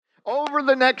Over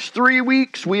the next 3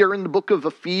 weeks, we are in the book of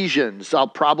Ephesians. I'll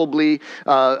probably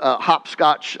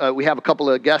hopscotch. We have a couple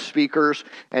of guest speakers,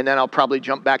 and then I'll probably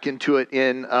jump back into it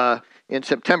in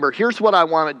September. Here's what I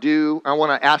want to do. I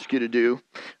want to ask you to do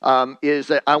is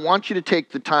that I want you to take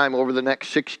the time over the next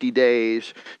 60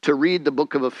 days to read the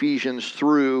book of Ephesians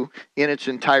through in its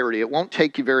entirety. It won't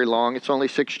take you very long. It's only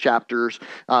 6 chapters.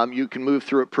 You can move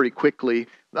through it pretty quickly.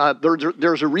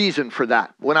 There's a reason for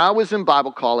that. When I was in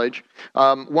Bible college,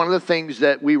 one of the things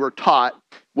that we were taught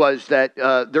was that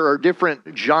there are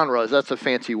different genres. That's a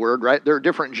fancy word, right? There are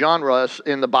different genres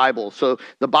in the Bible. So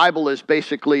the Bible is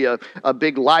basically a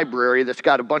big library that's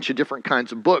got a bunch of different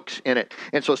kinds of books in it.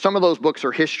 And so some of those books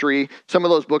are history. Some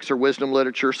of those books are wisdom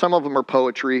literature. Some of them are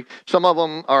poetry. Some of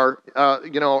them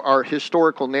are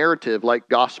historical narrative, like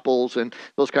Gospels and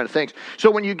those kind of things.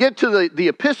 So when you get to the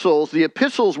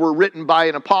epistles were written by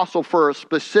an apostle for a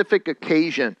specific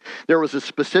occasion. There was a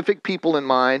specific people in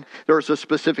mind. There was a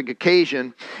specific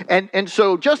occasion. And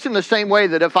so just in the same way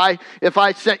that if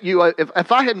I sent you,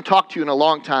 if I hadn't talked to you in a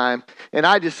long time and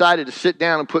I decided to sit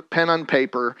down and put pen on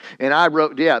paper and I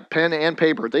wrote, pen and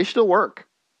paper, they still work.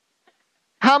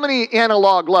 How many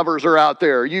analog lovers are out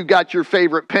there? You got your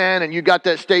favorite pen and you got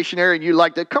that stationery and you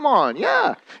like that. Come on,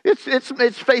 yeah.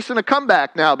 It's facing a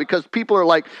comeback now because people are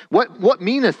like, what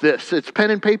meaneth this? It's pen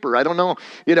and paper. I don't know,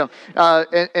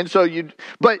 and so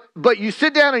but you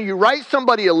sit down and you write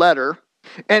somebody a letter.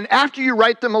 And after you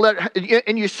write them a letter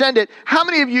and you send it, how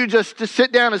many of you just to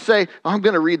sit down and say, I'm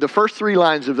going to read the first 3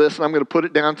 lines of this and I'm going to put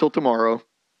it down until tomorrow?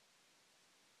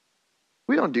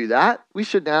 We don't do that. We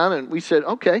sit down and we said,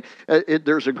 okay,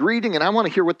 there's a greeting and I want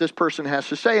to hear what this person has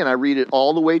to say. And I read it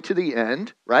all the way to the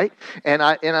end, right? And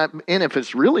if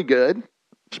it's really good,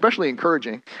 especially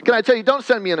encouraging, can I tell you, don't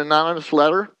send me an anonymous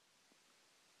letter.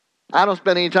 I don't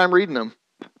spend any time reading them.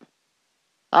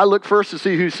 I look first to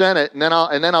see who sent it, and then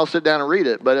I'll sit down and read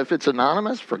it. But if it's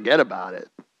anonymous, forget about it.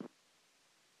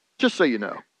 Just so you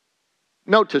know.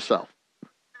 Note to self.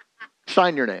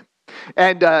 Sign your name.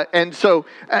 And so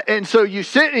you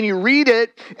sit and you read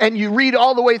it, and you read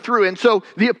all the way through. And so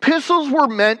the epistles were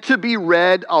meant to be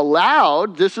read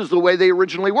aloud. This is the way they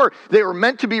originally were. They were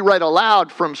meant to be read aloud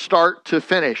from start to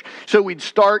finish. So we'd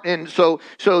start, and so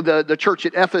the church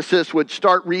at Ephesus would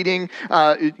start reading,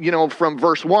 from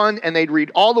verse 1, and they'd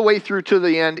read all the way through to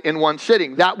the end in one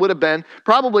sitting. That would have been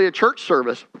probably a church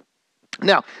service.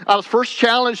 Now, I was first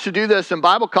challenged to do this in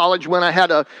Bible college when I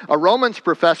had a Romans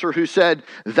professor who said,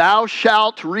 thou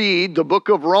shalt read the book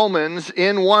of Romans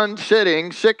in one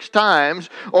sitting 6 times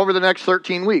over the next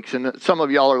 13 weeks. And some of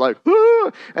y'all are like,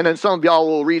 ah! And then some of y'all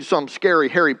will read some scary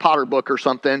Harry Potter book or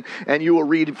something, and you will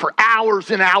read for hours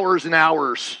and hours and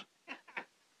hours.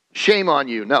 Shame on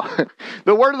you. No,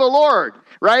 the word of the Lord.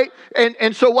 Right?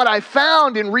 And so what I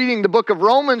found in reading the book of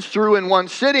Romans through in one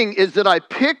sitting is that I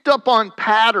picked up on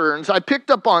patterns, I picked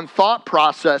up on thought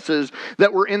processes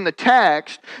that were in the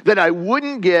text that I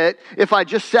wouldn't get if I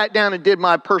just sat down and did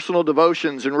my personal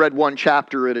devotions and read one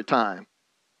chapter at a time.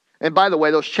 And by the way,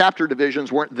 those chapter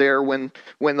divisions weren't there when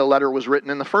the letter was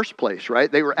written in the first place,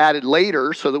 right? They were added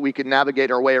later so that we could navigate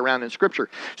our way around in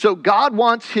Scripture. So God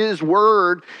wants His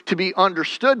Word to be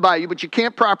understood by you, but you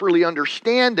can't properly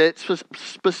understand it,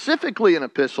 specifically an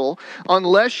epistle,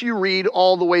 unless you read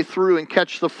all the way through and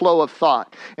catch the flow of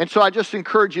thought. And so I just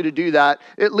encourage you to do that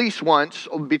at least once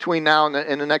between now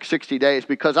and the next 60 days,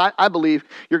 because I believe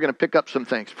you're going to pick up some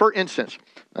things. For instance,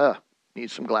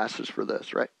 need some glasses for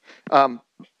this, right?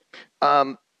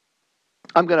 I'm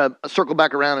going to circle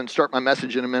back around and start my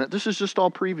message in a minute. This is just all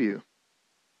preview.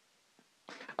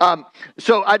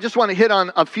 So I just want to hit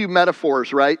on a few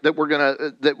metaphors, right, that we're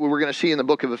going to see in the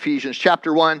book of Ephesians.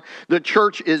 Chapter 1, the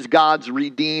church is God's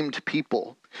redeemed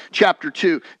people. Chapter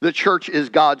 2, the church is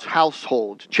God's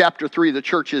household. Chapter 3, the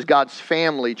church is God's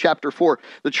family. Chapter 4,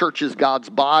 the church is God's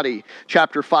body.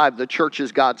 Chapter 5, the church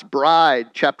is God's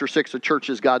bride. Chapter 6, the church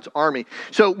is God's army.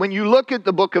 So when you look at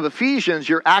the book of Ephesians,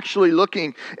 you're actually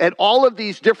looking at all of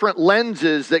these different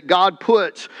lenses that God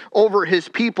puts over His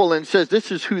people and says,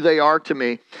 this is who they are to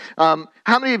me. How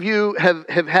many of you have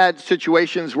had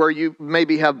situations where you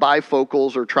maybe have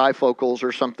bifocals or trifocals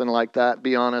or something like that?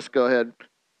 Be honest, go ahead.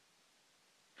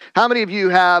 How many of you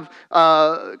have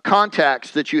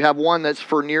contacts that you have one that's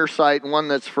for nearsight and one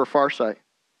that's for farsight?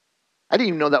 I didn't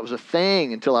even know that was a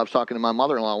thing until I was talking to my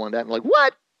mother-in-law one day. I'm like,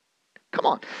 what? Come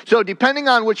on. So depending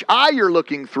on which eye you're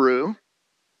looking through,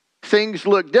 things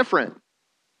look different,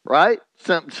 right?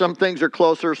 Some things are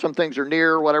closer, some things are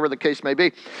near, whatever the case may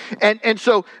be. And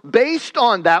so based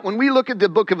on that, when we look at the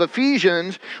book of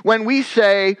Ephesians, when we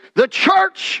say the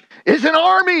church is an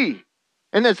army,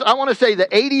 and this, I want to say the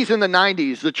 80s and the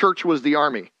 90s, the church was the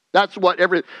army. That's what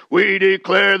we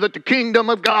declare that the kingdom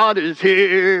of God is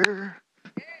here.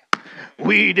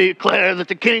 We declare that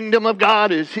the kingdom of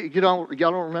God is here. Y'all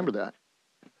don't remember that.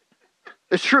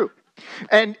 It's true.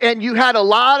 And you had a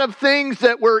lot of things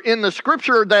that were in the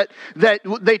scripture that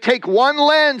they take one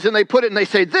lens and they put it and they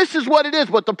say, this is what it is.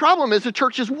 But the problem is the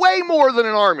church is way more than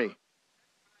an army.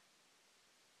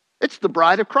 It's the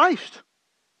bride of Christ.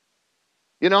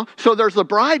 So there's the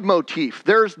bride motif.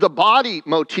 There's the body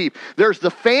motif. There's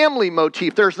the family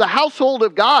motif. There's the household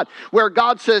of God, where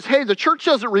God says, hey, the church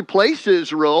doesn't replace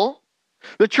Israel.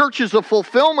 The church is the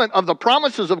fulfillment of the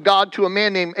promises of God to a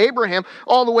man named Abraham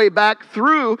all the way back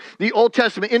through the Old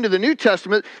Testament into the New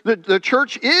Testament. The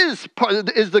church is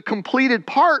the completed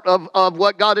part of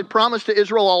what God had promised to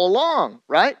Israel all along,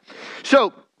 right?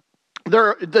 So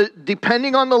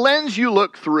depending on the lens you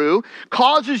look through,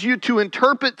 causes you to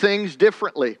interpret things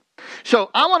differently. So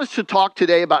I want us to talk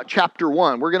today about chapter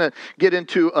 1. We're going to get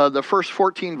into the first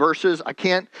 14 verses. I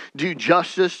can't do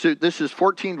justice to, this is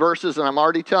 14 verses, and I'm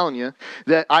already telling you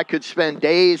that I could spend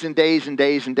days and days and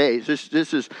days and days.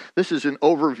 This is an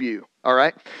overview, all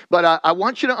right? But I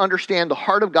want you to understand the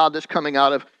heart of God that's coming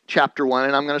out of chapter 1,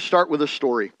 and I'm going to start with a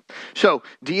story. So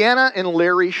Deanna and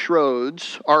Larry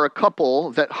Schroeds are a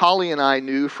couple that Holly and I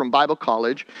knew from Bible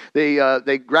college.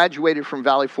 They graduated from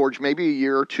Valley Forge maybe a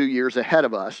year or 2 years ahead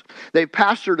of us. They've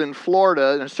pastored in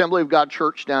Florida, an Assembly of God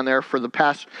church down there for the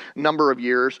past number of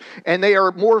years, and they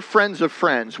are more friends of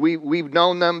friends. We've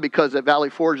known them because at Valley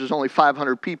Forge there's only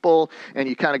 500 people, and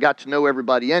you kind of got to know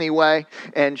everybody anyway.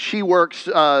 And she works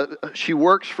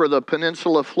for the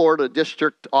Peninsula Florida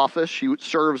District Office. She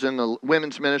serves in the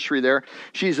women's ministry there.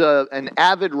 She's an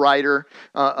avid writer,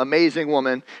 amazing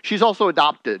woman. She's also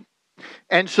adopted.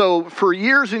 And so for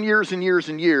years and years and years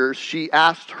and years, she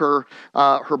asked her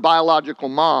biological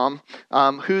mom,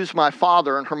 who's my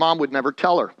father, and her mom would never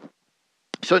tell her.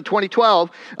 So in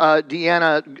 2012,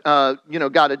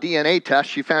 Deanna, got a DNA test.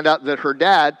 She found out that her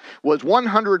dad was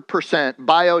 100%,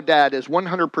 bio dad is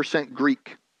 100%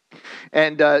 Greek.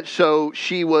 And so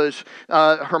she was,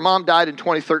 her mom died in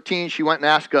 2013. She went and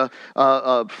asked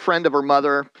a friend of her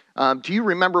mother, do you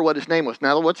remember what his name was?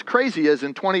 Now, what's crazy is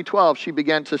in 2012, she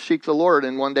began to seek the Lord.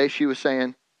 And one day she was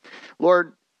saying,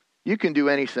 Lord, you can do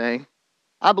anything.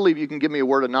 I believe you can give me a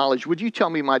word of knowledge. Would you tell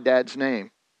me my dad's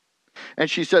name? And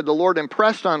she said the Lord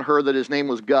impressed on her that his name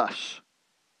was Gus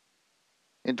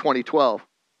in 2012.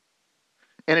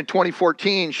 And in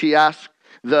 2014, she asked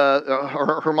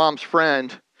her mom's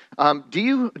friend, do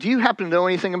you happen to know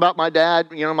anything about my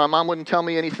dad? My mom wouldn't tell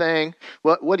me anything.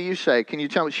 What do you say? Can you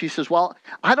tell me? She says, well,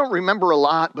 I don't remember a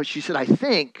lot, but she said, I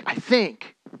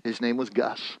think his name was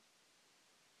Gus.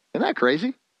 Isn't that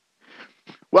crazy?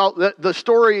 Well,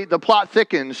 the plot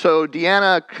thickens. So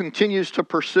Deanna continues to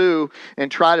pursue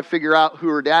and try to figure out who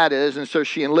her dad is. And so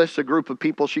she enlists a group of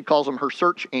people. She calls them her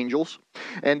search angels.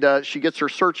 And she gets her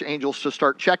search angels to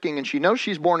start checking. And she knows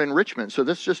she's born in Richmond. So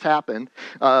this just happened,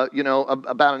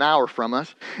 about an hour from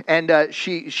us. And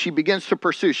she begins to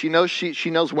pursue. She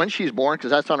knows when she's born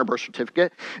because that's on her birth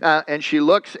certificate. And she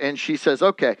looks and she says,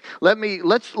 okay,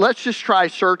 let's just try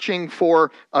searching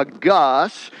for a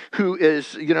Gus who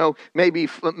is,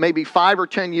 maybe 5 or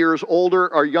 10 years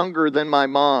older or younger than my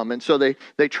mom. And so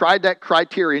they tried that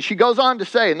criteria. And she goes on to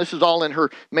say, and this is all in her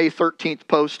May 13th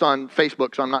post on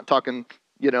Facebook, so I'm not talking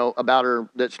about her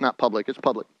that's not public. It's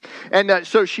public. And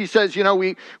so she says,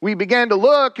 we began to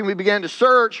look and we began to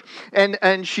search.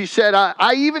 And she said,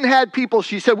 I even had people,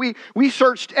 she said, we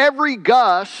searched every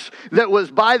Gus that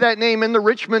was by that name in the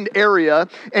Richmond area.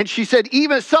 And she said,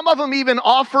 even some of them even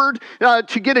offered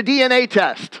to get a DNA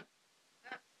test.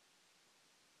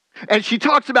 And she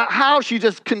talks about how she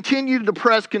just continued to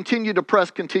press.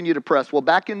 Well,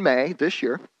 back in May this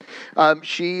year,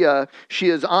 she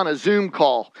is on a Zoom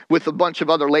call with a bunch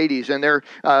of other ladies, and they're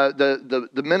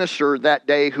the minister that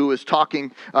day who was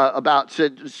talking about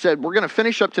said we're going to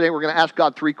finish up today. We're going to ask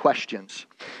God 3 questions.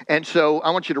 And so I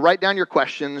want you to write down your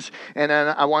questions, and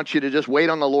then I want you to just wait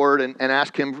on the Lord and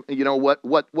ask him,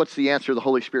 what's the answer the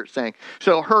Holy Spirit's saying.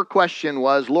 So her question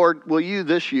was, Lord, will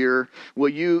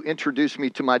you introduce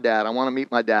me to my dad? I want to meet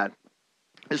my dad.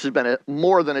 This has been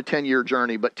more than a 10-year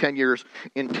journey, but 10 years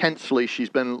intensely she's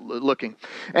been looking.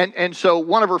 And so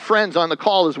one of her friends on the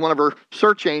call is one of her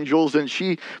search angels, and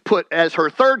she put as her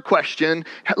 3rd question,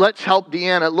 let's help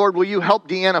Deanna. Lord, will you help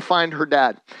Deanna find her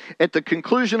dad? At the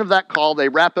conclusion of that call, they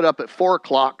wrap it up at 4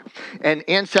 o'clock, and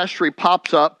Ancestry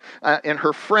pops up, and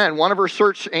her friend, one of her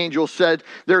search angels said,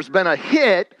 there's been a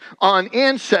hit on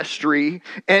Ancestry,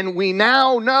 and we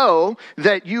now know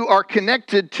that you are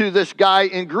connected to this guy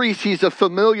in Greece. He's a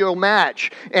familiar familial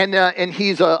match, and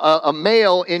he's a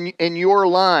male in your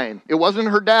line. It wasn't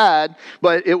her dad,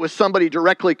 but it was somebody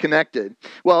directly connected.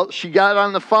 Well, she got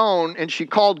on the phone and she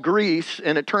called Greece,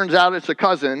 and it turns out it's a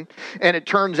cousin, and it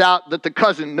turns out that the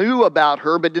cousin knew about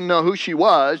her but didn't know who she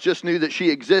was, just knew that she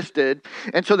existed.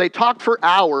 And so they talked for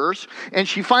hours, and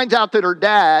she finds out that her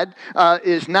dad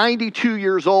is 92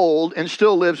 years old and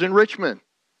still lives in Richmond.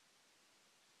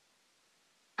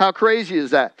 How crazy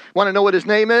is that? Want to know what his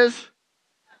name is?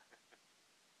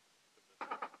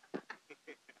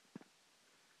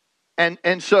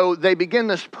 And so they begin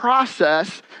this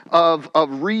process of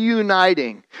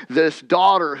reuniting this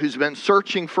daughter who's been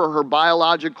searching for her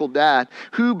biological dad,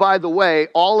 who, by the way,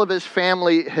 all of his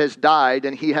family has died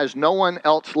and he has no one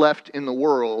else left in the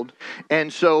world.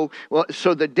 And so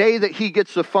the day that he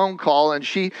gets the phone call and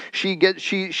she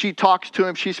talks to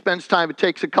him, she spends time. It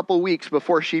takes a couple of weeks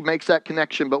before she makes that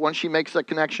connection. But when she makes that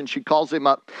connection, she calls him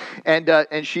up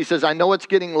and she says, "I know it's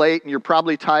getting late and you're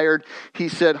probably tired." He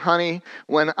said, "Honey,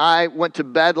 when I went to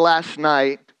bed last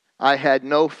night, I had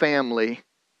no family.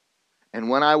 And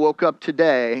when I woke up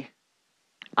today,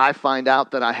 I find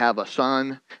out that I have a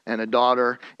son and a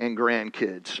daughter and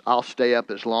grandkids. I'll stay up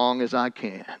as long as I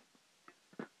can."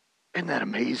 Isn't that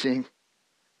amazing?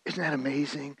 Isn't that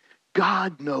amazing?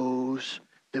 God knows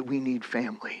that we need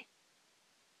family.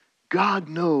 God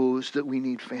knows that we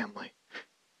need family.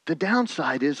 The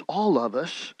downside is all of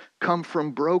us come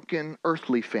from broken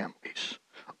earthly families.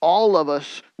 All of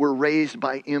us were raised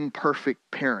by imperfect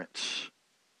parents.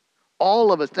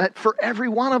 All of us, that for every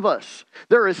one of us,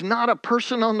 there is not a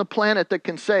person on the planet that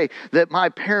can say that my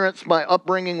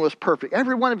upbringing was perfect.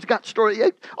 Every one of us got stories.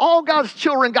 All God's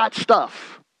children got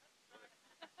stuff.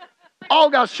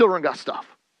 All God's children got stuff.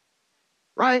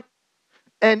 Right?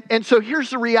 And so here's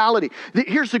the reality.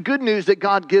 Here's the good news that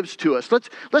God gives to us.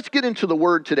 Let's get into the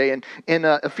Word today in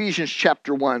Ephesians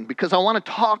chapter 1, because I want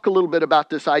to talk a little bit about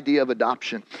this idea of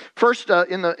adoption. First,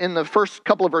 in the first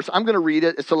couple of verses, I'm going to read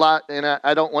it. It's a lot, and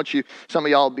I don't want some of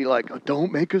y'all to be like, "Oh,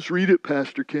 don't make us read it,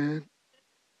 Pastor Ken."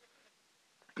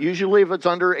 Usually if it's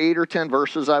under 8 or 10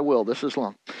 verses, I will. This is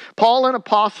long. "Paul, an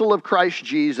apostle of Christ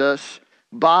Jesus,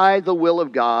 by the will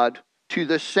of God, to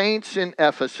the saints in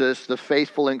Ephesus, the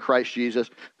faithful in Christ Jesus."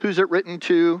 Who's it written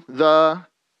to?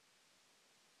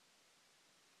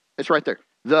 It's right there.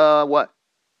 The what?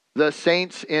 The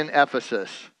saints in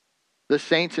Ephesus. The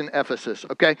saints in Ephesus.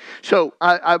 Okay? So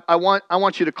I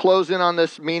want you to close in on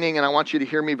this meaning, and I want you to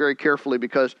hear me very carefully,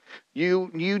 because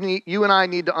you and I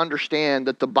need to understand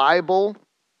that the Bible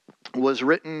was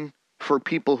written for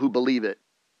people who believe it.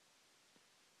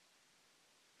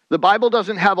 The Bible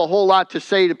doesn't have a whole lot to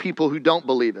say to people who don't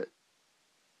believe it.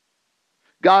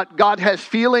 God has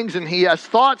feelings and he has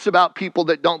thoughts about people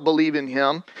that don't believe in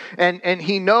him. And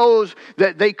he knows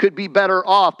that they could be better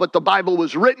off. But the Bible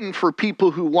was written for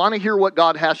people who want to hear what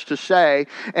God has to say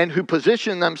and who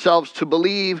position themselves to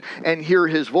believe and hear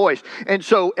his voice. And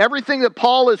so everything that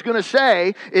Paul is going to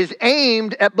say is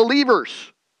aimed at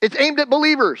believers. It's aimed at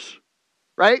believers.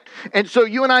 Right? And so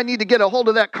you and I need to get a hold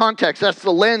of that context. That's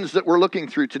the lens that we're looking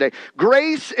through today.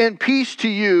 "Grace and peace to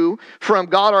you from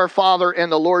God our Father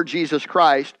and the Lord Jesus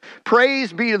Christ.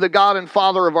 Praise be to the God and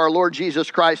Father of our Lord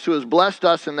Jesus Christ, who has blessed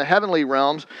us in the heavenly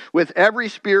realms with every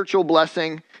spiritual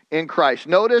blessing in Christ."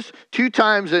 Notice 2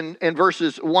 times in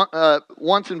verses,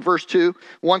 once in verse 2,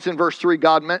 once in verse 3,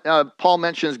 Paul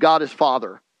mentions God as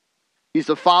Father. He's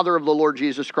the Father of the Lord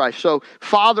Jesus Christ. So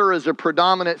Father is a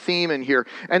predominant theme in here.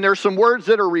 And there's some words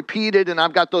that are repeated, and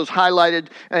I've got those highlighted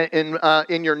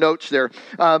in your notes there.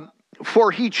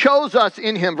 "For he chose us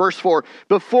in him," verse 4,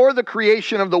 "before the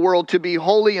creation of the world to be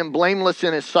holy and blameless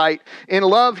in his sight. In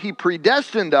love he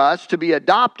predestined us to be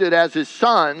adopted as his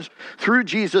sons through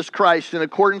Jesus Christ in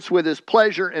accordance with his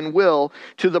pleasure and will,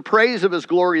 to the praise of his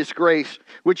glorious grace,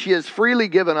 which he has freely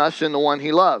given us in the one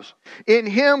he loves. In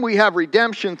him we have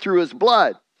redemption through his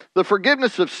blood, the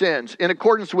forgiveness of sins, in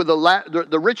accordance with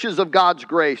the riches of God's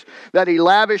grace that he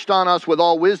lavished on us with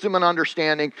all wisdom and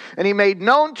understanding. And he made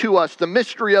known to us the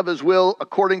mystery of his will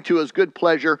according to his good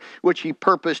pleasure, which he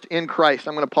purposed in Christ."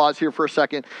 I'm going to pause here for a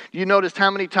second. You noticed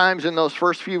how many times in those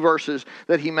first few verses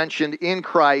that he mentioned in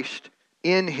Christ,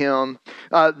 in him?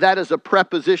 That is a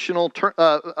prepositional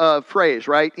phrase,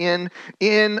 right? In,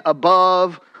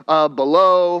 above,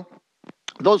 below.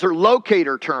 Those are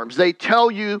locator terms. They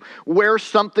tell you where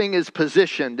something is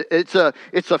positioned. It's a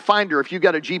finder. If you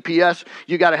got a GPS,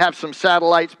 you got to have some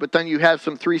satellites, but then you have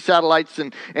some 3 satellites,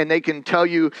 and they can tell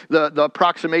you the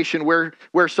approximation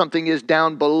where something is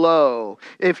down below.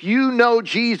 If you know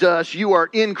Jesus, you are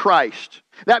in Christ.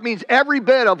 That means every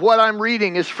bit of what I'm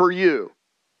reading is for you.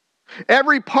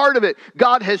 Every part of it,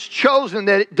 God has chosen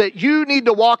that you need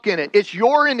to walk in it. It's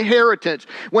your inheritance.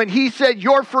 When he said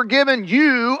you're forgiven,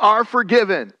 you are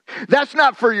forgiven. That's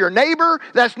not for your neighbor.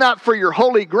 That's not for your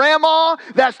holy grandma.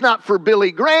 That's not for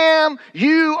Billy Graham.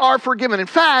 You are forgiven. In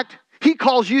fact, he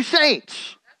calls you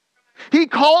saints. He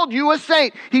called you a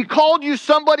saint. He called you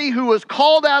somebody who was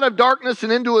called out of darkness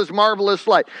and into his marvelous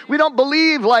light. We don't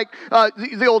believe like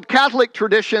the old Catholic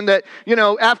tradition that,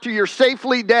 after you're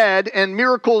safely dead and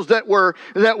miracles that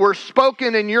were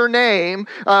spoken in your name,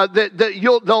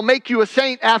 they'll make you a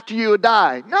saint after you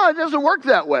die. No, it doesn't work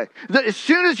that way. As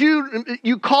soon as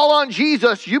you call on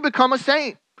Jesus, you become a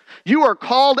saint. You are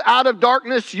called out of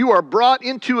darkness. You are brought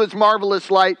into his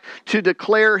marvelous light to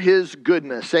declare his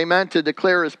goodness. Amen? To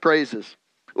declare his praises.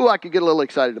 Ooh, I could get a little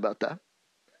excited about that.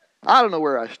 I don't know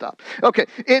where I stopped. Okay,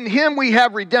 in him we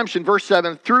have redemption, verse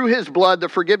 7, through his blood, the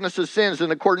forgiveness of sins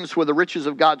in accordance with the riches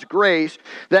of God's grace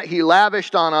that he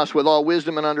lavished on us with all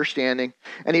wisdom and understanding.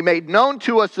 And he made known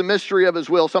to us the mystery of his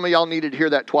will. Some of y'all needed to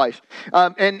hear that twice.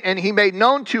 And he made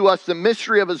known to us the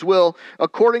mystery of his will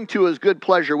according to his good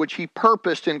pleasure, which he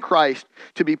purposed in Christ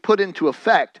to be put into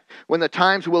effect when the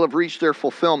times will have reached their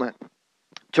fulfillment.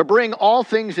 To bring all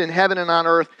things in heaven and on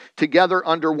earth together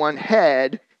under one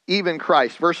head, even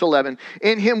Christ. Verse 11,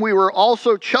 in him we were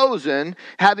also chosen,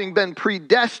 having been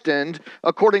predestined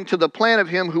according to the plan of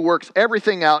him who works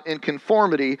everything out in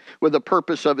conformity with the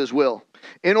purpose of his will,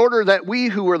 in order that we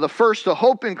who were the first to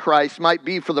hope in Christ might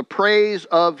be for the praise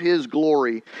of his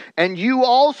glory. And you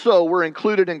also were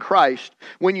included in Christ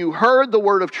when you heard the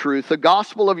word of truth, the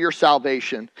gospel of your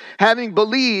salvation. Having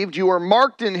believed, you are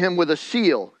marked in him with a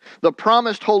seal, the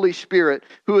promised Holy Spirit,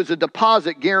 who is a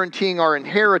deposit guaranteeing our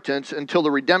inheritance until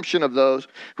the redemption of those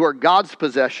who are God's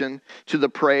possession to the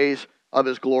praise of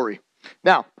his glory.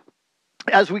 Now,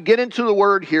 as we get into the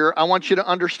word here, I want you to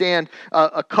understand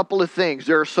a couple of things.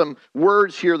 There are some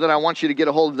words here that I want you to get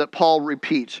a hold of that Paul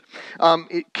repeats.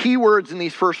 Key words in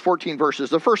these first 14 verses.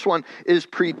 The first one is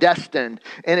predestined,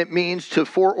 and it means to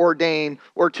foreordain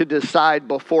or to decide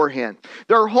beforehand.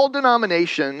 There are whole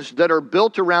denominations that are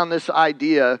built around this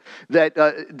idea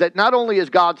that not only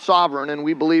is God sovereign, and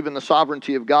we believe in the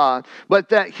sovereignty of God, but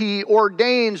that he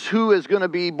ordains who is going to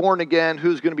be born again,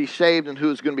 who's going to be saved, and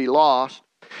who's going to be lost.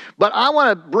 But I want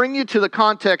to bring you to the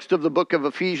context of the book of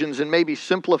Ephesians and maybe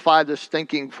simplify this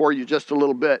thinking for you just a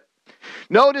little bit.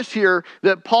 Notice here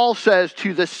that Paul says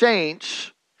to the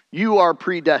saints, you are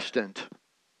predestined.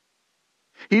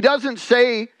 He doesn't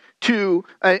say to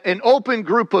an open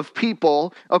group of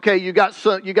people, okay, you got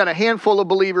a handful of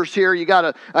believers here, you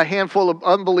got a handful of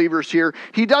unbelievers here.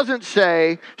 He doesn't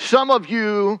say some of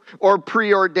you are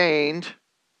preordained,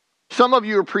 some of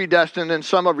you are predestined, and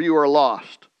some of you are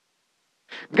lost.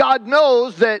 God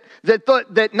knows that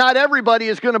not everybody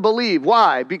is going to believe.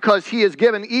 Why? Because he has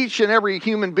given each and every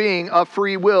human being a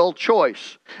free will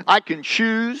choice. I can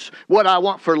choose what I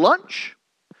want for lunch.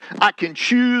 I can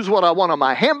choose what I want on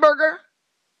my hamburger.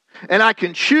 And I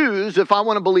can choose if I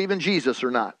want to believe in Jesus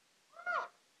or not.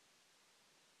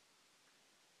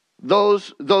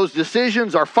 Those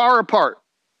decisions are far apart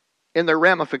in their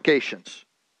ramifications,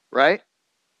 right?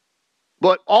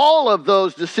 But all of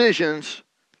those decisions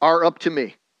are up to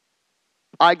me.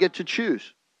 I get to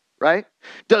choose, right?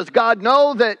 Does God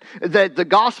know that the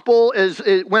gospel is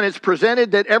when it's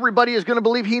presented that everybody is going to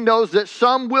believe? He knows that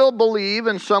some will believe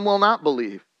and some will not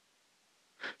believe.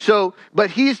 So, but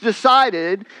he's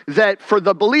decided that for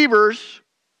the believers,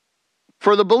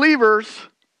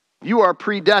 you are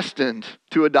predestined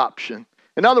to adoption.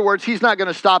 In other words, he's not going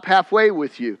to stop halfway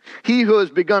with you. He who has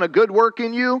begun a good work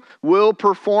in you will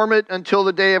perform it until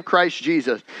the day of Christ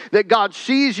Jesus. That God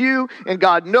sees you and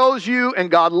God knows you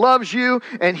and God loves you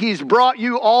and he's brought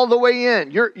you all the way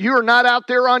in. You're not out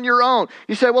there on your own.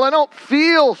 You say, well, I don't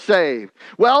feel saved.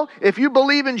 Well, if you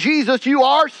believe in Jesus, you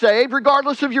are saved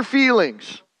regardless of your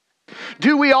feelings.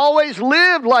 Do we always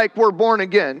live like we're born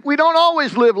again? We don't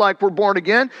always live like we're born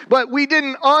again, but we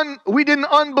didn't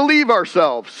unbelieve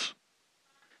ourselves.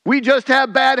 We just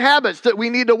have bad habits that we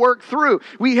need to work through.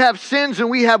 We have sins and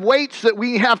we have weights that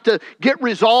we have to get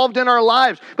resolved in our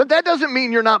lives. But that doesn't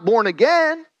mean you're not born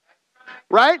again,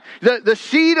 right? The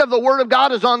seed of the Word of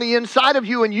God is on the inside of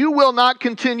you and you will not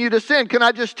continue to sin. Can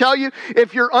I just tell you,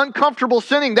 if you're uncomfortable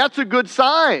sinning, that's a good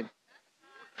sign.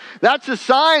 That's a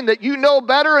sign that you know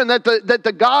better and that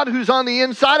the God who's on the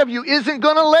inside of you isn't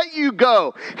going to let you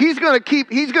go. He's going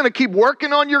to keep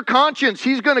working on your conscience.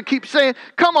 He's going to keep saying,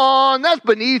 come on, that's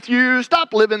beneath you.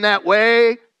 Stop living that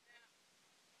way.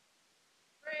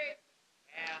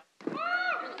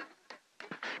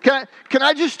 Can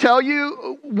I just tell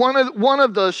you one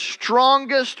of the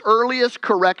strongest, earliest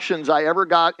corrections I ever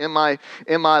got in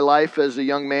my life as a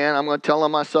young man? I'm going to tell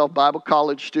on myself, Bible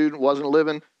college student, wasn't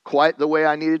living quite the way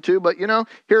I needed to, but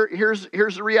here's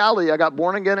the reality. I got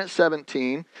born again at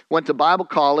 17, went to Bible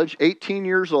college, 18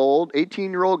 years old.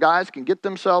 18-year-old guys can get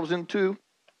themselves into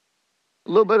a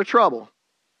little bit of trouble.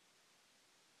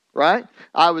 Right?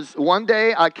 One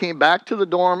day I came back to the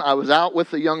dorm. I was out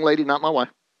with a young lady, not my wife.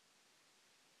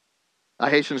 I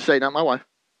hasten to say, not my wife.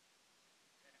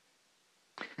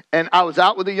 And I was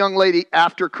out with a young lady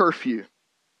after curfew.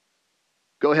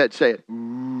 Go ahead, say it.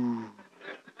 Ooh.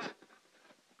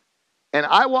 And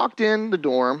I walked in the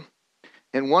dorm,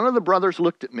 and one of the brothers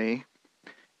looked at me,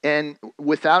 and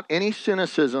without any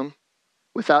cynicism,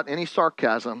 without any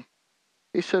sarcasm,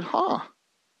 he said, I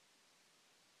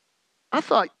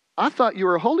thought you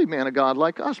were a holy man of God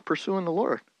like us, pursuing the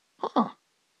Lord.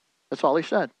 That's all he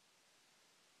said.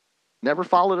 Never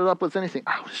followed it up with anything.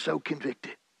 I was so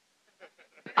convicted.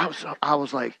 I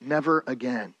was like, never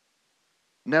again.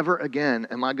 Never again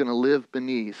am I going to live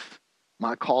beneath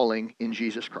my calling in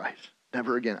Jesus Christ.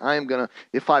 Never again.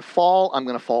 If I fall, I'm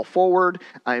going to fall forward.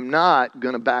 I'm not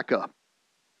going to back up.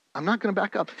 I'm not going to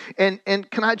back up. And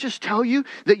can I just tell you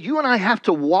that you and I have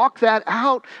to walk that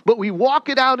out, but we walk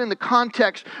it out in the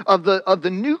context of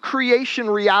the new creation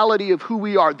reality of who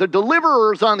we are. The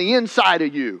deliverer is on the inside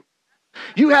of you.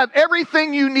 You have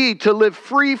everything you need to live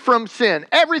free from sin.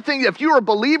 Everything. If you're a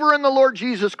believer in the Lord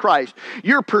Jesus Christ,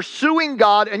 you're pursuing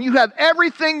God and you have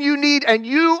everything you need and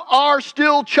you are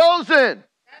still chosen.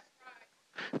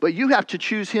 But you have to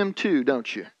choose him too,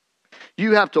 don't you?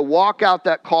 You have to walk out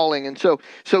that calling. And so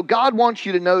God wants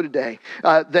you to know today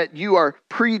that you are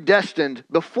predestined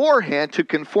beforehand to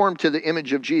conform to the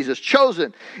image of Jesus.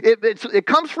 Chosen. It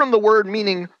comes from the word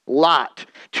meaning lot,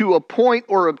 to appoint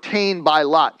or obtain by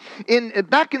lot.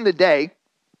 Back in the day,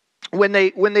 when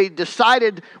they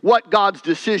decided what God's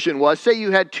decision was, say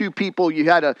you had two people, you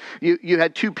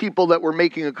had two people that were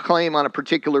making a claim on a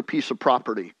particular piece of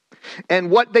property. And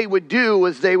what they would do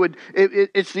was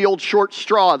it's the old short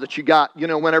straw that you got,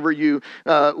 whenever you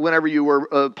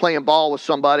were playing ball with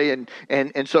somebody, and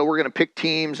so we're going to pick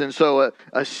teams, and so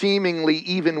a seemingly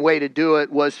even way to do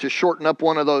it was to shorten up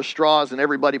one of those straws, and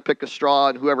everybody pick a straw,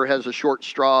 and whoever has a short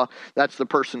straw, that's the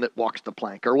person that walks the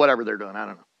plank, or whatever they're doing, I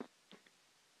don't know.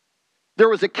 There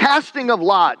was a casting of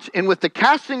lots, and with the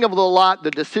casting of the lot, the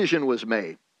decision was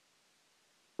made.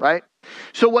 Right?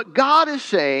 So what God is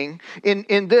saying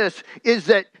in this is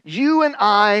that you and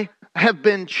I have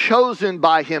been chosen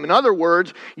by him. In other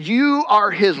words, you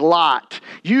are his lot.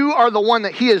 You are the one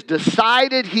that he has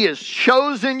decided. He has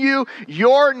chosen you,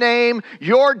 your name,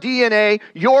 your DNA,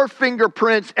 your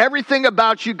fingerprints, everything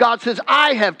about you. God says,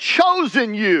 I have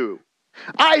chosen you.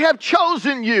 I have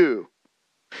chosen you.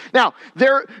 Now,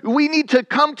 we need to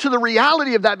come to the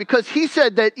reality of that, because he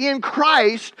said that in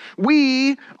Christ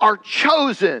we are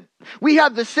chosen. We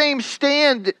have the same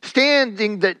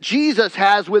standing that Jesus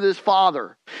has with his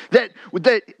Father. That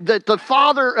the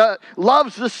Father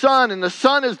loves the Son, and the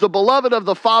Son is the beloved of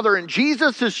the Father, and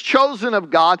Jesus is chosen of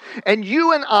God, and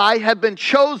you and I have been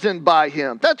chosen by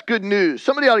him. That's good news.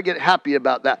 Somebody ought to get happy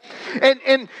about that.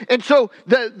 And so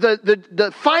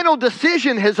the final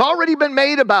decision has already been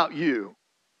made about you.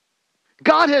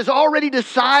 God has already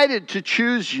decided to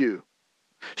choose you.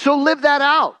 So live that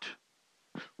out.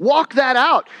 Walk that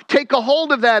out. Take a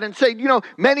hold of that and say,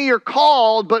 many are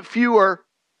called, but few are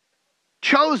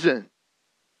chosen.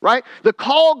 Right? The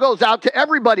call goes out to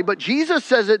everybody, but Jesus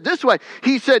says it this way.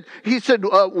 He said,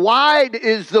 wide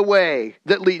is the way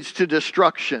that leads to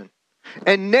destruction,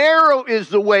 and narrow is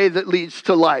the way that leads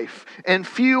to life, and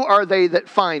few are they that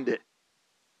find it.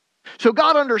 So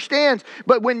God understands,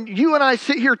 but when you and I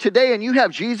sit here today and you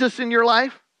have Jesus in your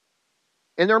life,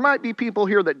 and there might be people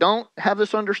here that don't have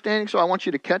this understanding, so I want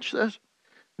you to catch this,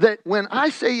 that when I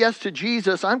say yes to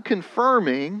Jesus, I'm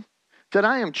confirming that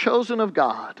I am chosen of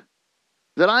God,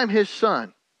 that I'm his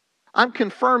son. I'm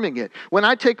confirming it. When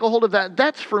I take a hold of that,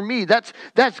 that's for me. That's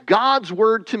God's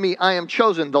word to me. I am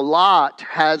chosen. The lot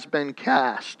has been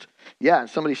cast. Yeah,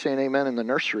 somebody's saying amen in the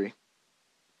nursery.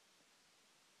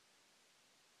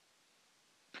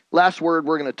 Last word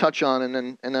we're going to touch on, and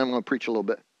then I'm going to preach a little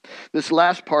bit. This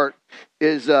last part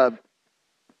is the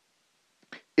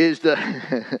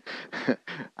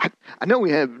I know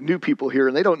we have new people here,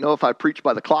 and they don't know if I preach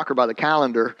by the clock or by the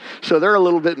calendar, so they're a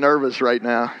little bit nervous right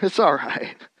now. It's all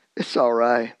right. It's all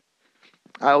right.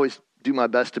 I always do my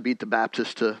best to beat the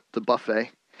Baptist to the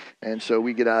buffet, and so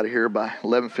we get out of here by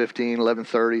 11:15,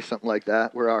 11:30, something like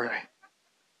that. We're all right.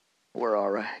 We're all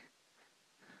right.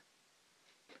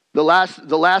 The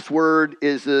last word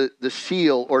is the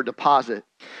seal or deposit.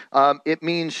 It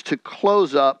means to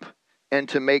close up and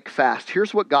to make fast.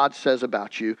 Here's what God says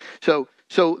about you. So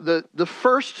the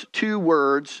first two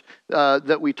words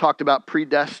that we talked about,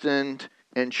 predestined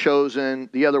and chosen,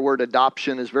 the other word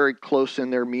adoption is very close in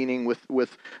their meaning with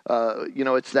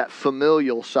it's that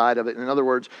familial side of it. In other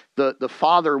words, the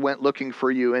father went looking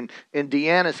for you. And in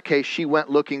Deanna's case, she went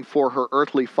looking for her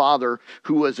earthly father,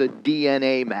 who was a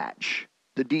DNA match.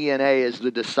 The DNA is the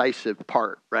decisive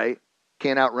part, right?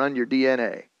 Can't outrun your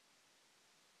DNA,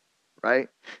 right?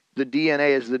 The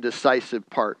DNA is the decisive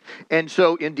part. And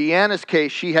so in Deanna's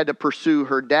case, she had to pursue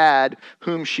her dad,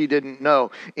 whom she didn't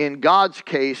know. In God's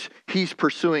case, he's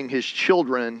pursuing his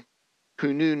children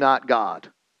who knew not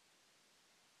God,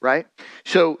 right?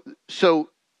 So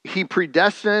he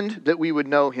predestined that we would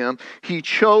know him. He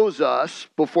chose us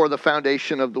before the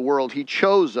foundation of the world. He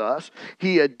chose us.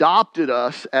 He adopted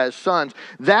us as sons.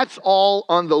 That's all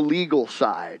on the legal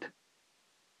side.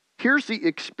 Here's the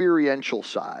experiential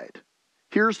side.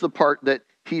 Here's the part that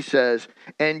he says,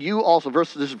 and you also,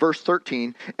 this is verse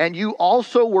 13, and you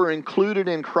also were included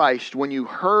in Christ when you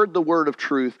heard the word of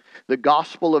truth, the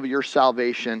gospel of your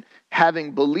salvation.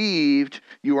 Having believed,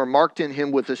 you are marked in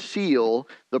him with a seal,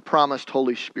 the promised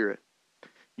Holy Spirit.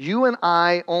 You and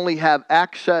I only have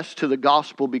access to the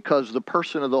gospel because the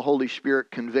person of the Holy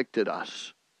Spirit convicted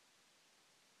us.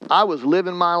 I was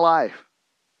living my life.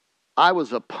 I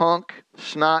was a punk,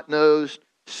 snot-nosed,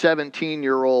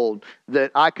 17-year-old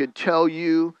that I could tell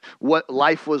you what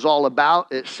life was all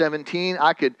about at 17.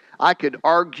 I could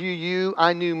argue you.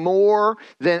 I knew more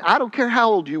than, I don't care how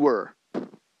old you were.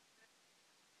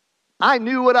 I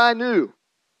knew what I knew.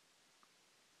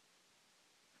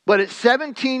 But at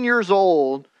 17 years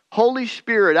old, Holy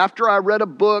Spirit, after I read a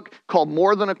book called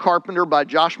More Than a Carpenter by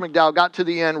Josh McDowell, got to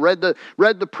the end, read the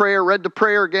prayer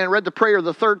again, read the prayer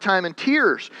the third time in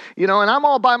tears, and I'm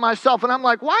all by myself, and I'm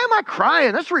like, why am I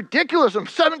crying? That's ridiculous. I'm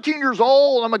 17 years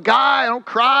old. I'm a guy. I don't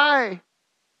cry.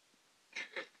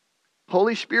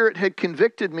 Holy Spirit had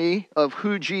convicted me of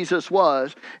who Jesus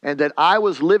was and that I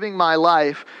was living my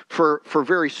life for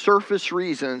very surface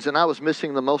reasons, and I was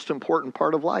missing the most important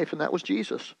part of life, and that was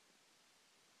Jesus.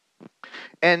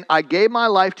 And I gave my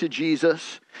life to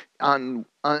Jesus in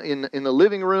the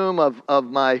living room of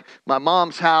my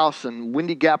mom's house on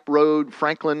Windy Gap Road,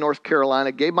 Franklin, North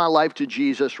Carolina. Gave my life to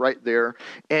Jesus right there.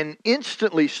 And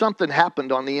instantly something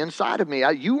happened on the inside of me.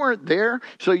 You weren't there,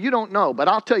 so you don't know. But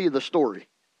I'll tell you the story.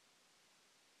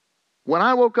 When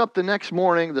I woke up the next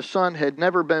morning, the sun had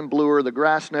never been bluer, the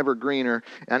grass never greener,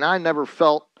 and I never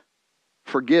felt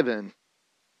forgiven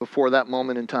before that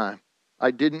moment in time. I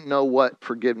didn't know what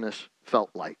forgiveness felt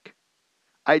like.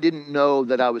 I didn't know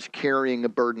that I was carrying a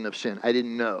burden of sin. I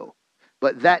didn't know.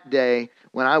 But that day,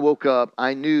 when I woke up,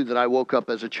 I knew that I woke up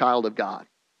as a child of God.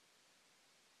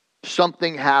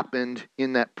 Something happened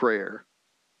in that prayer.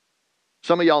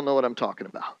 Some of y'all know what I'm talking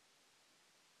about.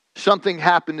 Something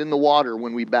happened in the water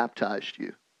when we baptized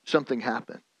you. Something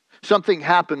happened. Something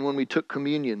happened when we took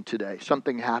communion today.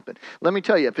 Something happened. Let me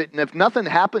tell you, if nothing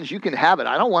happens, you can have it.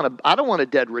 I don't want a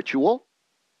dead ritual.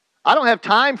 I don't have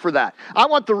time for that. I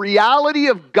want the reality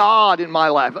of God in my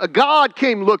life. God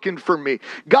came looking for me.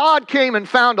 God came and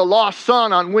found a lost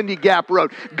son on Windy Gap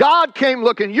Road. God came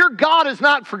looking. Your God has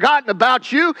not forgotten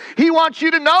about you. He wants you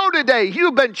to know today,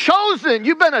 you've been chosen.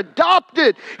 You've been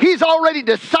adopted. He's already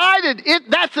decided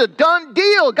it. That's a done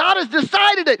deal. God has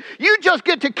decided it. You just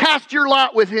get to cast your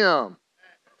lot with him.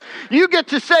 You get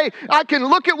to say, I can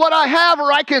look at what I have,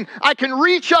 or I can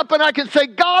reach up and I can say,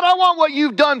 God, I want what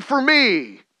you've done for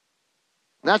me.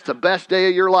 That's the best day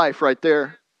of your life right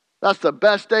there. That's the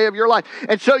best day of your life.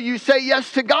 And so you say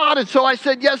yes to God. And so I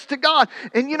said yes to God.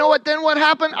 And you know what? Then what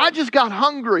happened? I just got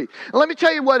hungry. And let me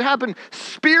tell you what happened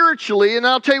spiritually, and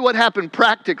I'll tell you what happened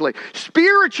practically.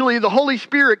 Spiritually, the Holy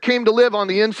Spirit came to live on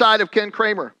the inside of Ken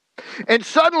Kramer. And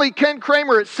suddenly Ken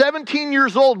Kramer at 17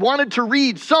 years old wanted to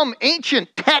read some ancient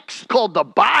text called the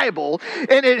Bible,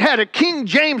 and it had a King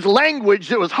James language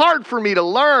that was hard for me to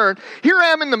learn. Here I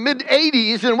am in the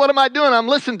mid-'80s, and what am I doing? I'm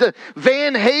listening to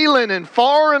Van Halen and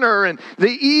Foreigner and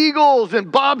the Eagles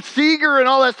and Bob Seger and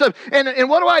all that stuff. And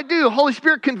what do? Holy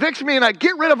Spirit convicts me, and I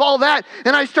get rid of all that,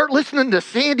 and I start listening to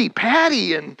Sandy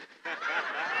Patty and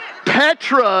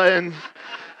Petra and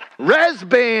Res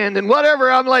Band and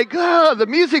whatever. I'm like, the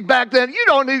music back then,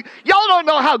 y'all don't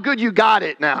know how good you got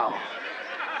it now.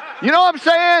 You know what I'm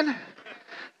saying?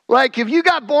 Like, if you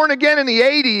got born again in the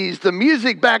 80s, the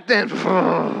music back then,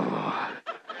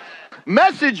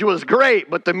 message was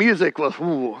great, but the music was,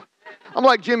 I'm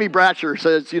like Jimmy Bratcher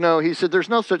says, he said, there's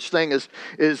no such thing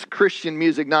as Christian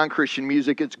music, non-Christian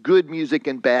music. It's good music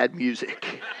and bad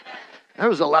music. There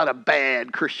was a lot of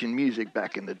bad Christian music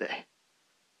back in the day,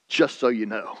 just so you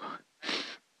know.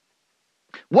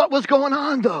 What was going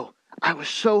on, though? I was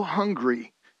so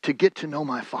hungry to get to know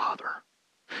my Father.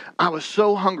 I was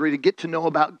so hungry to get to know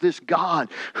about this God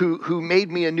who made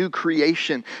me a new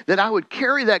creation, that I would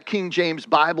carry that King James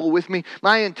Bible with me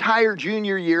my entire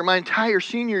junior year, my entire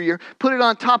senior year, put it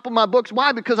on top of my books.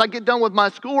 Why? Because I get done with my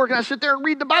schoolwork and I sit there and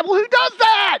read the Bible. Who does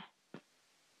that?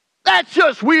 That's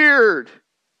just weird.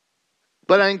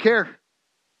 But I didn't care.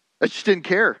 I just didn't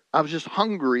care. I was just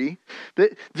hungry.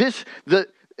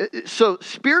 So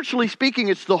spiritually speaking,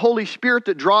 it's the Holy Spirit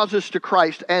that draws us to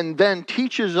Christ and then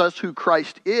teaches us who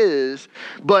Christ is.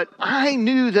 But I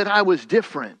knew that I was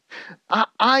different.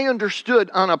 I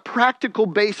understood on a practical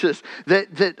basis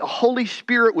that the Holy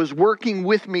Spirit was working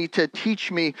with me to teach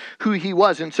me who He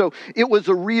was. And so it was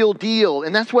a real deal.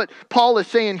 And that's what Paul is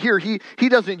saying here. He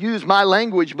doesn't use my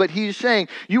language, but he's saying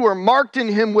you are marked in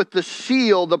Him with the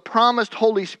seal, the promised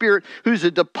Holy Spirit, who's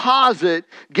a deposit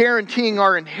guaranteeing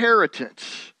our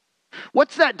inheritance.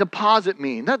 What's that deposit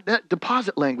mean? That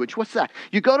deposit language, what's that?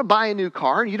 You go to buy a new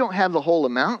car and you don't have the whole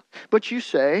amount, but you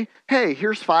say, hey,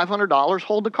 here's $500,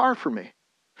 hold the car for me.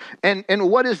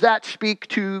 And what does that speak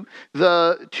to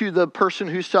the person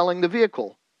who's selling the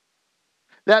vehicle?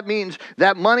 That means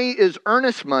that money is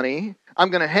earnest money. I'm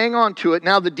going to hang on to it.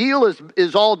 Now the deal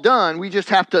is all done. We just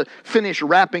have to finish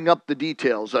wrapping up the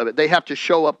details of it. They have to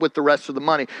show up with the rest of the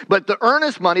money. But the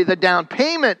earnest money, the down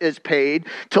payment is paid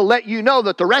to let you know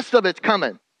that the rest of it's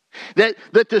coming. That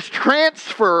this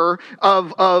transfer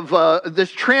of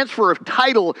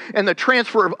title and the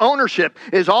transfer of ownership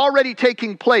is already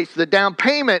taking place. The down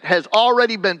payment has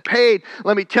already been paid.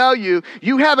 Let me tell you,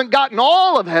 you haven't gotten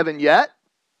all of heaven yet.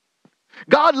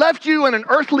 God left you in an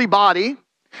earthly body.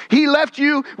 He left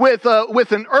you with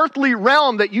an earthly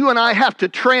realm that you and I have to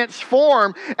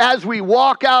transform as we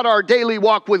walk out our daily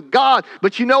walk with God.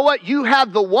 But you know what? You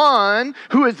have the one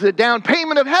who is the down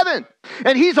payment of heaven.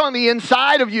 And He's on the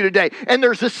inside of you today. And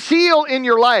there's a seal in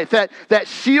your life. That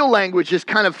seal language is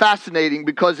kind of fascinating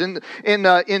because in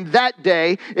that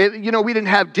day, we didn't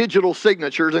have digital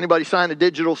signatures. Anybody sign a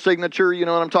digital signature? You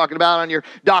know what I'm talking about, on your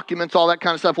documents, all that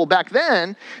kind of stuff. Well, back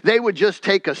then, they would just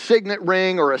take a signet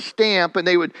ring or a stamp, and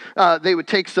they would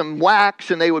take some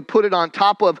wax and they would put it on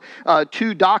top of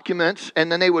two documents,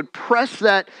 and then they would press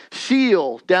that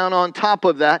seal down on top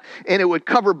of that, and it would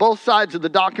cover both sides of the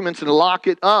documents and lock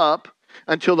it up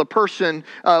until the person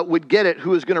would get it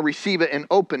who was going to receive it and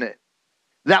open it.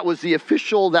 That was the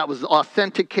official, that was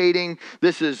authenticating.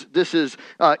 This is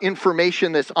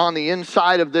information that's on the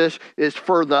inside of this is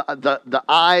for the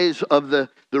eyes of the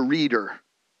reader.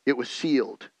 It was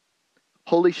sealed.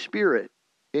 Holy Spirit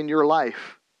in your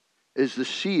life is the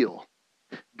seal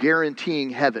guaranteeing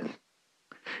heaven,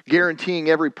 guaranteeing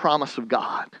every promise of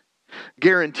God,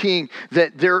 guaranteeing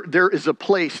that there is a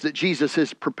place that Jesus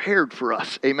has prepared for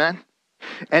us. Amen?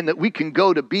 And that we can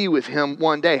go to be with Him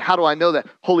one day. How do I know that?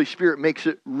 Holy Spirit makes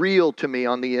it real to me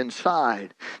on the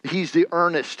inside. He's the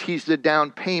earnest. He's the down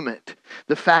payment.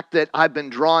 The fact that I've been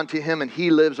drawn to Him and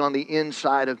He lives on the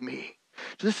inside of me.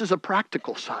 So this is a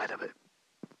practical side of it.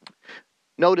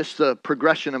 Notice the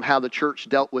progression of how the church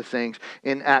dealt with things.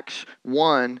 In Acts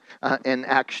 1 and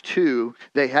Acts 2,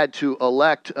 they had to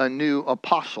elect a new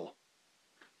apostle,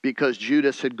 because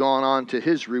Judas had gone on to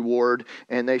his reward,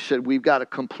 and they said, we've got to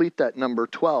complete that number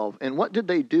 12. And what did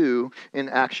they do in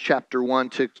Acts chapter 1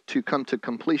 to come to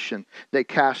completion? They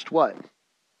cast what?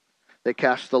 They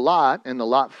cast the lot, and the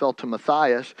lot fell to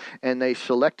Matthias, and they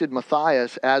selected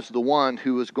Matthias as the one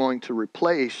who was going to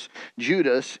replace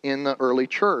Judas in the early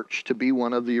church to be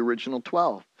one of the original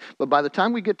 12. But by the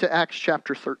time we get to Acts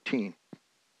chapter 13,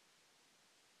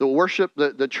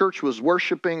 the church was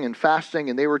worshiping and fasting,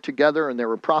 and they were together, and there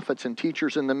were prophets and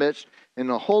teachers in the midst, and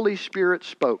the Holy Spirit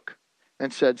spoke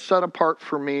and said, set apart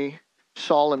for me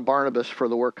Saul and Barnabas for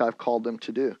the work I've called them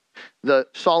to do. The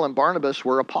Saul and Barnabas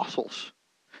were apostles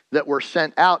that were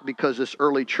sent out because this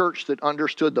early church that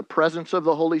understood the presence of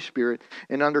the Holy Spirit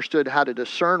and understood how to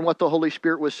discern what the Holy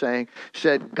Spirit was saying,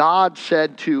 said, God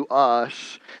said to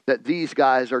us that these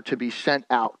guys are to be sent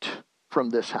out from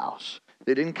this house.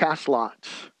 They didn't cast lots.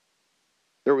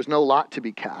 There was no lot to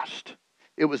be cast.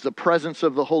 It was the presence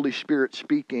of the Holy Spirit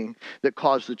speaking that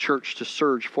caused the church to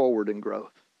surge forward in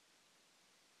growth.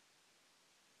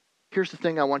 Here's the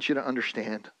thing I want you to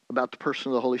understand about the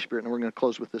person of the Holy Spirit, and we're going to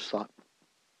close with this thought.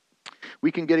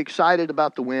 We can get excited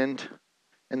about the wind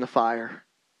and the fire.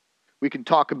 We can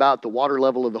talk about the water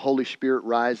level of the Holy Spirit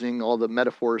rising, all the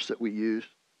metaphors that we use.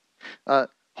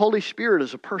 Holy Spirit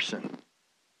is a person,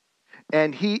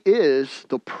 and He is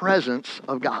the presence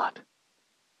of God.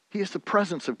 He is the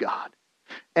presence of God.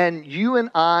 And you and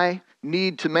I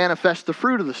need to manifest the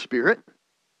fruit of the Spirit.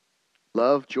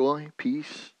 Love, joy,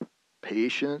 peace,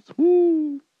 patience,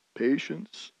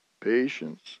 patience,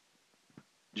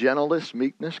 gentleness,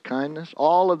 meekness, kindness,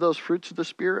 all of those fruits of the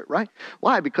Spirit, right?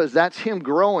 Why? Because that's Him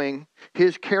growing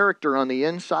His character on the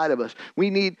inside of us. We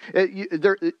need,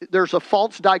 there's a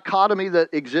false dichotomy that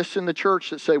exists in the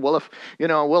church that say, well,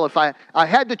 if I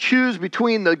had to choose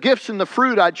between the gifts and the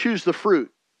fruit, I'd choose the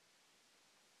fruit.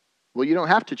 Well, you don't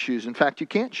have to choose. In fact, you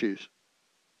can't choose.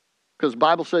 Because the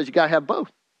Bible says you got to have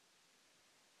both.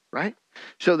 Right?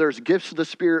 So there's gifts of the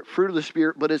Spirit, fruit of the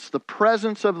Spirit, but it's the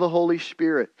presence of the Holy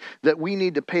Spirit that we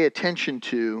need to pay attention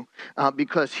to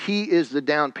because He is the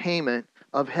down payment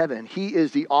of heaven. He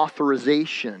is the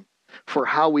authorization for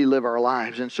how we live our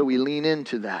lives. And so we lean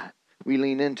into that. We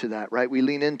lean into that, right? We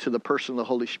lean into the person of the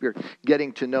Holy Spirit,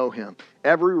 getting to know Him.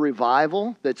 Every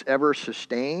revival that's ever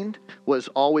sustained was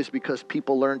always because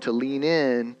people learned to lean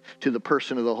in to the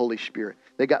person of the Holy Spirit.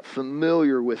 They got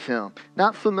familiar with Him.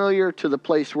 Not familiar to the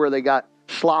place where they got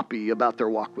sloppy about their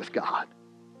walk with God.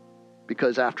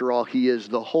 Because after all, He is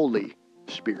the Holy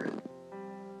Spirit.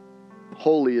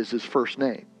 Holy is His first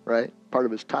name, right? Part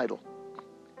of His title.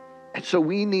 And so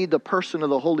we need the person of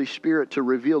the Holy Spirit to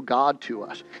reveal God to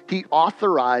us. He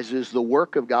authorizes the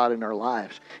work of God in our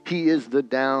lives. He is the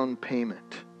down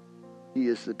payment. He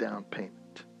is the down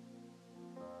payment.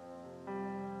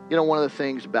 You know, one of the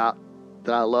things that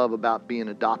I love about being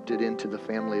adopted into the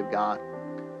family of God,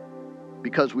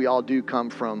 because we all do come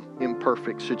from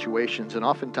imperfect situations, and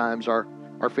oftentimes our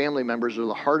family members are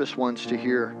the hardest ones to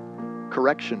hear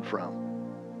correction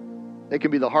from. They can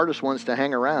be the hardest ones to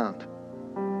hang around.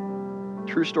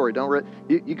 True story.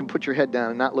 You can put your head down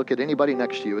and not look at anybody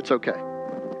next to you. It's okay.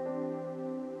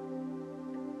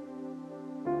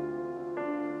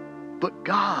 But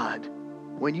God,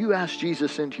 when you ask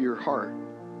Jesus into your heart,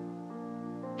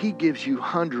 He gives you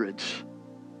hundreds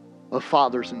of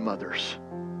fathers and mothers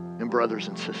and brothers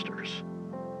and sisters.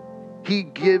 He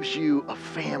gives you a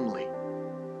family.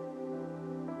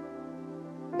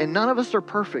 And none of us are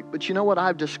perfect, but you know what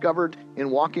I've discovered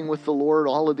in walking with the Lord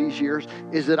all of these years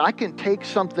is that I can take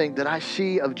something that I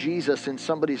see of Jesus in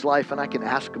somebody's life and I can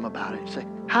ask them about it and say,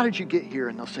 how did you get here?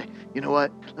 And they'll say, you know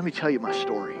what? Let me tell you my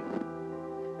story.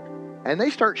 And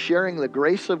they start sharing the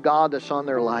grace of God that's on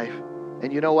their life.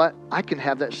 And you know what? I can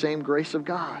have that same grace of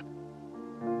God.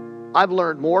 I've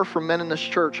learned more from men in this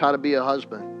church how to be a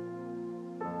husband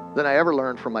than I ever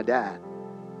learned from my dad.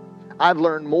 I've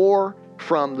learned more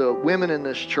from the women in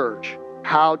this church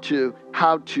how to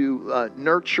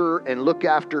nurture and look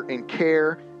after and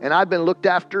care. And I've been looked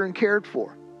after and cared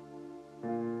for.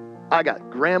 I got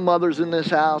grandmothers in this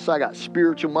house. I got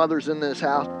spiritual mothers in this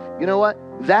house. You know what?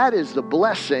 That is the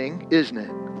blessing, isn't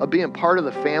it, of being part of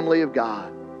the family of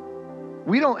God.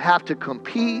 We don't have to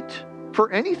compete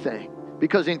for anything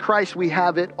because in Christ we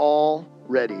have it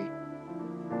already.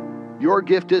 Your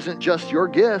gift isn't just your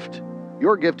gift.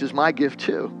 Your gift is my gift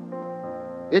too.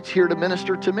 It's here to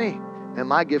minister to me, and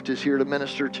my gift is here to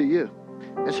minister to you.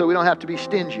 And so we don't have to be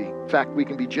stingy. In fact, we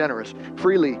can be generous.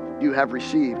 Freely you have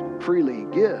received, freely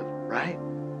give, right?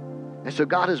 And so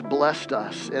God has blessed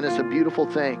us, and it's a beautiful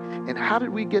thing. And how did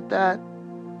we get that?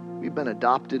 We've been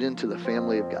adopted into the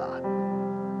family of God.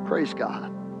 Praise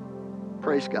God.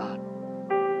 Praise God.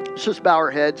 Let's just bow our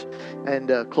heads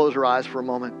and close our eyes for a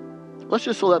moment. Let's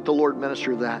just let the Lord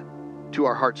minister that to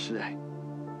our hearts today.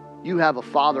 You have a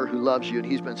Father who loves you, and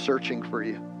He's been searching for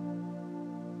you.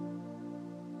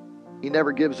 He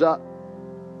never gives up.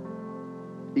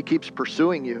 He keeps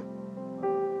pursuing you.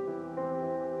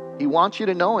 He wants you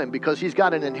to know Him because He's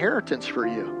got an inheritance for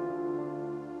you.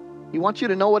 He wants you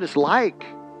to know what it's like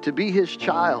to be His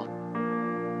child.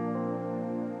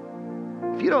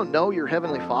 If you don't know your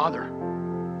Heavenly Father,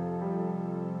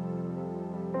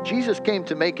 Jesus came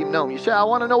to make Him known. You say, I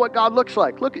want to know what God looks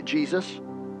like. Look at Jesus.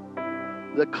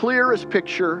 The clearest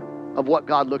picture of what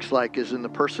God looks like is in the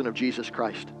person of Jesus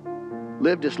Christ.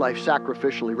 Lived His life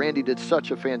sacrificially. Randy did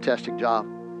such a fantastic job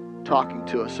talking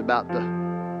to us about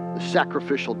the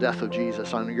sacrificial death of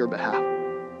Jesus on your behalf.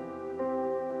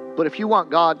 But if you want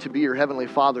God to be your Heavenly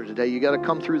Father today, you got to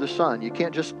come through the Son. You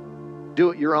can't just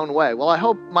do it your own way. Well, I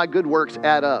hope my good works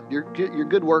add up. Your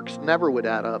good works never would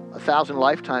add up. 1,000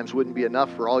 lifetimes wouldn't be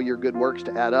enough for all your good works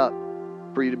to add up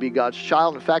for you to be God's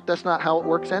child. In fact, that's not how it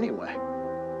works anyway.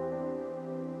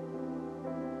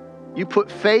 You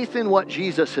put faith in what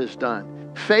Jesus has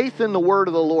done. Faith in the word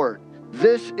of the Lord.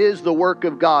 This is the work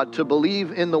of God, to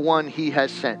believe in the one He has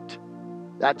sent.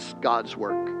 That's God's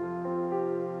work.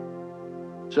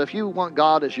 So if you want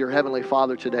God as your Heavenly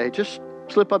Father today, just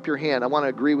slip up your hand. I want to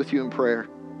agree with you in prayer.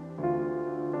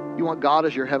 You You want God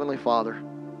as your Heavenly Father.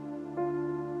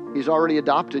 He's already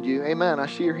adopted you. Amen. I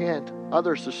see your hand.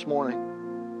 Others this morning.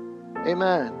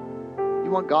 Amen. You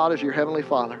want God as your Heavenly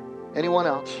Father. Anyone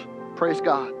else? Praise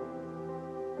God.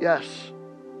 Yes.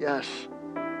 Yes.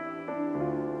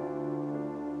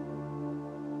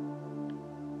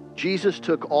 Jesus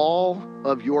took all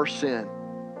of your sin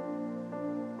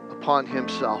upon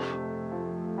himself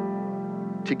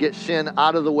to get sin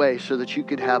out of the way so that you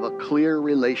could have a clear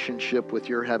relationship with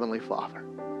your Heavenly Father.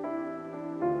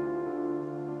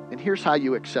 And here's how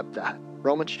you accept that.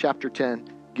 Romans chapter 10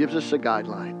 gives us a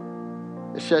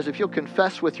guideline. It says, if you'll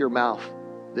confess with your mouth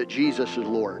that Jesus is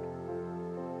Lord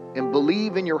and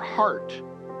believe in your heart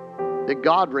that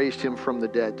God raised him from the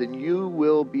dead, then you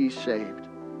will be saved.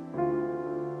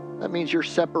 That means you're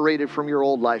separated from your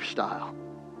old lifestyle.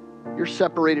 You're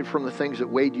separated from the things that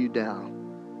weighed you down.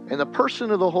 And the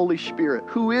person of the Holy Spirit,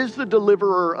 who is the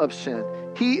deliverer of sin,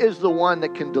 he is the one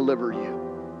that can deliver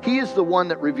you. He is the one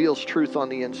that reveals truth on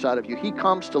the inside of you. He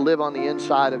comes to live on the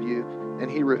inside of you, and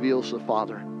he reveals the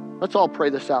Father. Let's all pray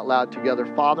this out loud together.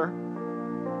 Father,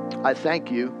 I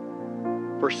thank you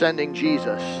for sending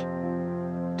Jesus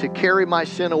to carry my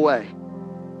sin away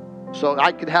so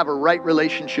I could have a right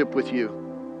relationship with you.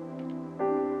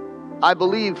 I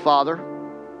believe, Father,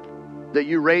 that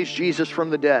you raised Jesus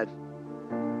from the dead.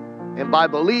 And by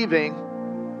believing,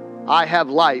 I have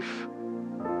life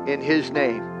in his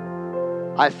name.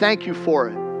 I thank you for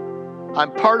it.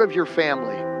 I'm part of your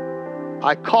family.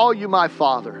 I call you my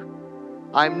Father.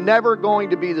 I'm never going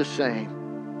to be the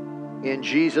same. In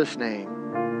Jesus' name,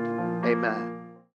 amen.